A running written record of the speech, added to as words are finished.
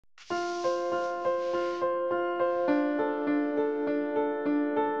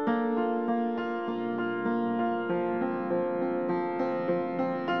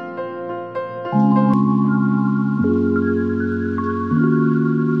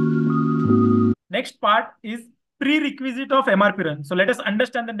next part is prerequisite of MRP run. So let us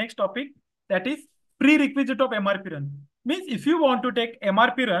understand the next topic, that is prerequisite of MRP run. Means if you want to take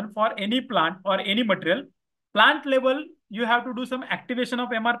MRP run for any plant or any material, plant level, you have to do some activation of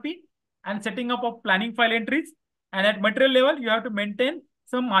MRP and setting up of planning file entries. And at material level, you have to maintain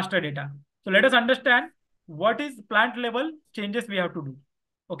some master data. So let us understand what is plant level changes we have to do.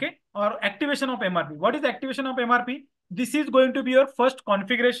 Okay, or activation of MRP. What is activation of MRP? This is going to be your first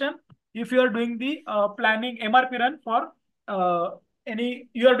configuration if you are doing the planning MRP run for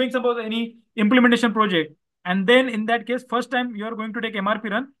you are doing suppose any implementation project, and then in that case, first time you are going to take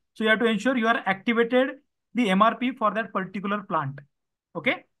MRP run, so you have to ensure you are activated the MRP for that particular plant.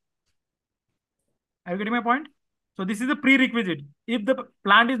 Okay, are you getting my point? So this is a prerequisite. If the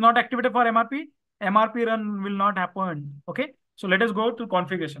plant is not activated for MRP, MRP run will not happen. Okay, so let us go to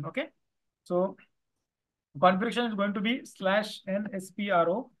configuration. Okay, so configuration is going to be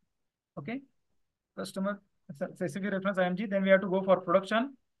 /nspro. Okay, customer specific reference IMG. Then we have to go for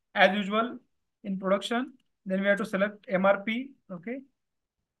production as usual. In production, then we have to select MRP. Okay,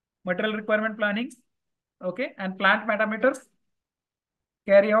 material requirement planning. Okay, and plant parameters.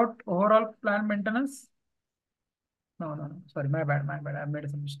 Carry out overall plant maintenance. No. Sorry, my bad. I made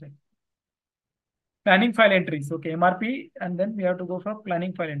some mistake. Planning file entries. Okay, MRP, and then we have to go for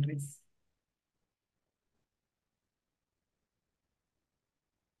planning file entries.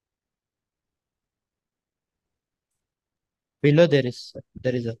 Below there is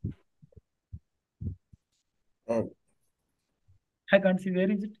a. I can't see, where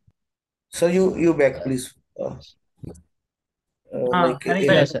is it? So you back, please. Planning file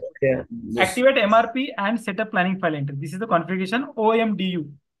entry. Activate MRP and set up planning file entry. This is the configuration OMDU.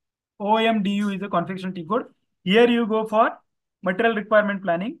 OMDU is the configuration T code. Here you go for material requirement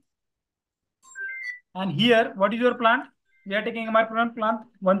planning. And here, what is your plant? We are taking MRP plant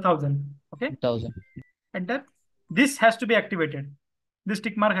 1000. Okay. 1000. Enter. This has to be activated. This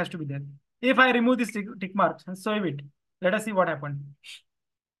tick mark has to be there. If I remove this tick mark and save it, let us see what happened.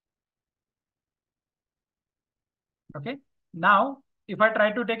 Okay. Now, if I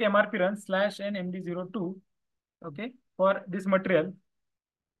try to take MRP run /nmd02, okay, for this material,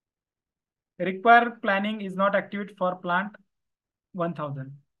 require planning is not activated for plant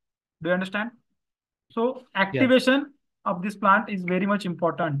 1000. Do you understand? So activation of this plant is very much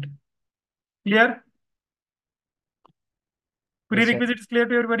important. Clear? Prerequisite is clear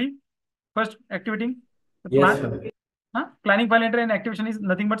to everybody? First, activating the plant. Planning file entry and activation is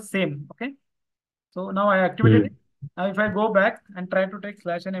nothing but same. Okay. So now I activated it. Now if I go back and try to take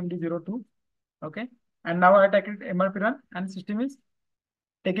 /nmd02, okay, and now I take it MRP run and system is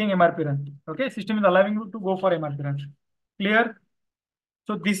taking MRP run. Okay, system is allowing you to go for MRP run. Clear?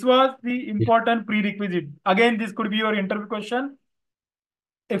 So this was the important prerequisite. Again, this could be your interview question.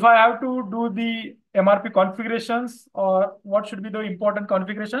 If I have to do the MRP configurations, or what should be the important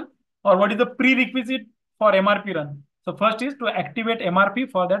configuration, or what is the prerequisite for MRP run? So first is to activate MRP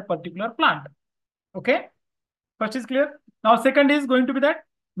for that particular plant. Okay. First is clear. Now second is going to be that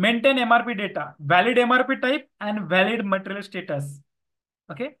maintain MRP data, valid MRP type and valid material status.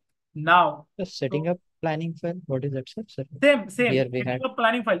 Okay. Now setting up planning file. What is that, sir? Same. Here we had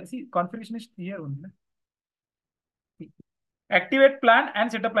planning file. See, configuration is here only. Activate plan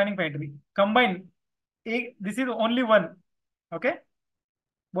and set up planning file. Combine. This is only one. Okay.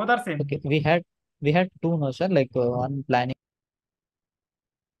 Both are same. Okay. We had two now, sir. Like one planning.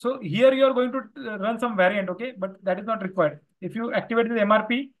 So here you are going to run some variant. Okay, but that is not required. If you activate the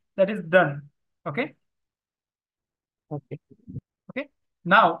MRP, that is done. Okay. Okay. Okay.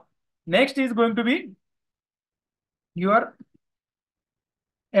 Now next is going to be your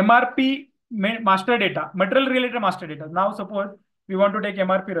MRP master data, material related master data. Now suppose we want to take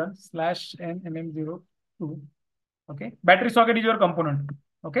MRP run /nmm02. Okay, battery socket is your component.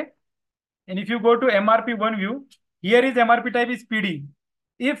 Okay, and if you go to MRP one view, here is MRP type is PD.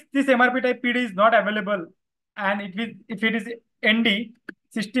 If this MRP type PD is not available, and if it is ND,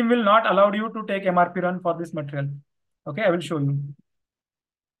 system will not allow you to take MRP run for this material. Okay, I will show you.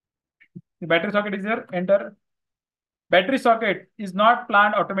 The battery socket is here. Enter. Battery socket is not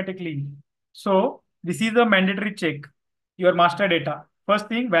planned automatically. So this is a mandatory check. Your master data. First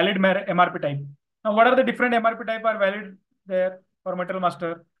thing, valid MRP type. Now, what are the different MRP type are valid there for material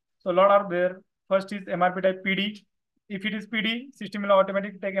master? So a lot are there. First is MRP type PD. If it is PD, system will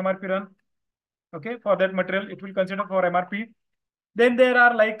automatically take MRP run. Okay, for that material, it will consider for MRP. Then there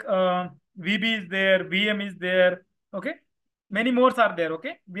are like VB is there, VM is there. Okay, many more are there.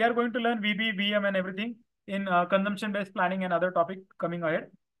 Okay, we are going to learn VB, VM, and everything in consumption-based planning and other topic coming ahead.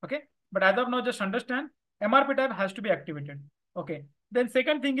 Okay, but as of now, just understand MRP type has to be activated. Okay, then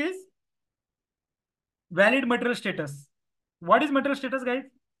second thing is valid material status. What is material status, guys?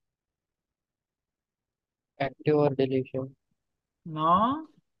 Active or deletion. No.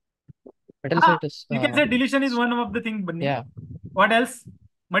 Material status. You can say deletion is one of the things, Bunny. Yeah. What else?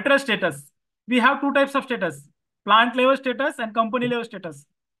 Material status. We have two types of status: plant level status and company level status.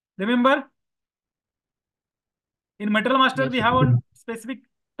 Remember, in Material Master, Yes. we have one specific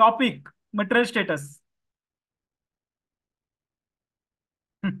topic: material status.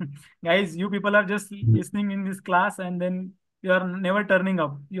 Guys, you people are just listening in this class and then you are never turning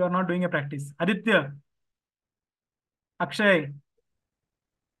up. You are not doing a practice. Aditya, Akshay,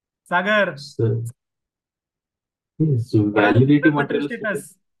 Sagar, So, yes, so what are validity material material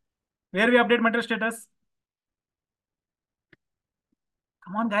status? Where we update material status?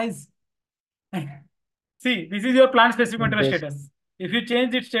 Come on, guys. See, this is your plant specific material Yes. status. If you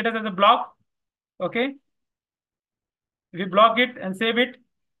change its status as a block, okay. If you block it and save it,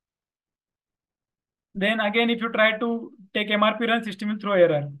 then again, if you try to take MRP run, system will throw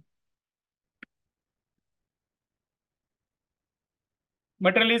error.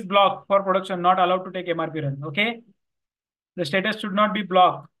 Material is blocked for production, not allowed to take MRP run. Okay. The status should not be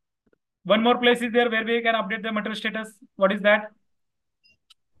blocked. One more place is there where we can update the material status. What is that?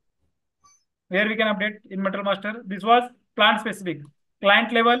 Where we can update in Material Master. This was plant specific.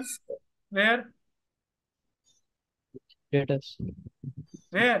 Client level, where? Status.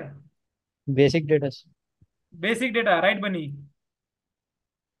 Where? Basic status. Basic data, right, Bunny?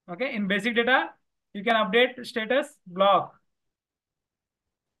 Okay, in basic data, you can update status block.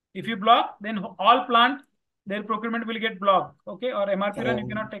 If you block, then all plant, their procurement will get blocked. Okay, or MRP run you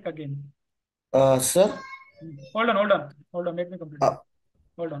cannot take again. Sir. Hold on. Let me complete.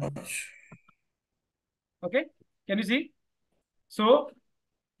 Hold on. Okay, can you see? So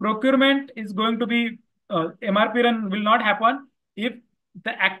procurement is going to be MRP run will not happen if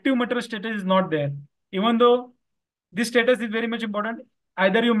the active material status is not there. Even though this status is very much important,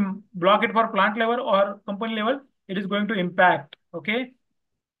 either you block it for plant level or company level, it is going to impact. Okay.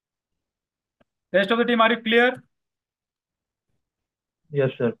 Rest of the team, are you clear?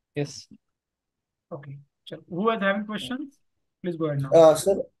 Yes, sir. Yes. Okay. So who is having questions? Please go ahead now.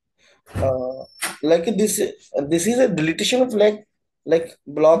 Sir, like this is a deletion of like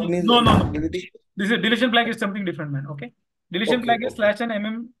block means No. deletion. This is deletion flag is something different, man. Okay. Deletion Okay, flag is okay.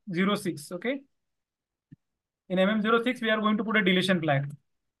 /n mm06. Okay. In mm06, we are going to put a deletion flag.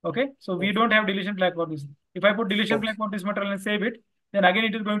 Okay. So we don't have deletion flag for this. If I put deletion flag for this material and save it, then again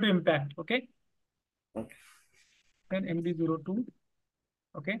it is going to impact. Okay. Okay. Then MD02.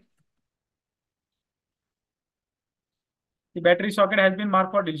 Okay. The battery socket has been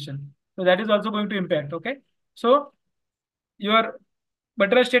marked for deletion. So that is also going to impact. Okay. So your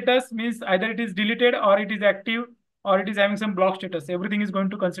material status means either it is deleted or it is active or it is having some block status. Everything is going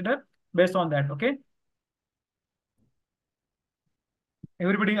to consider based on that. Okay.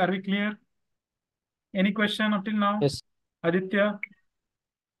 Everybody, are we clear? Any question up till now? Yes. Aditya,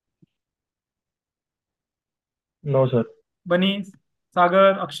 No, sir. Bunny,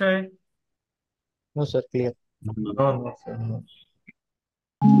 Sagar, Akshay. No, sir. Clear. No, sir. No.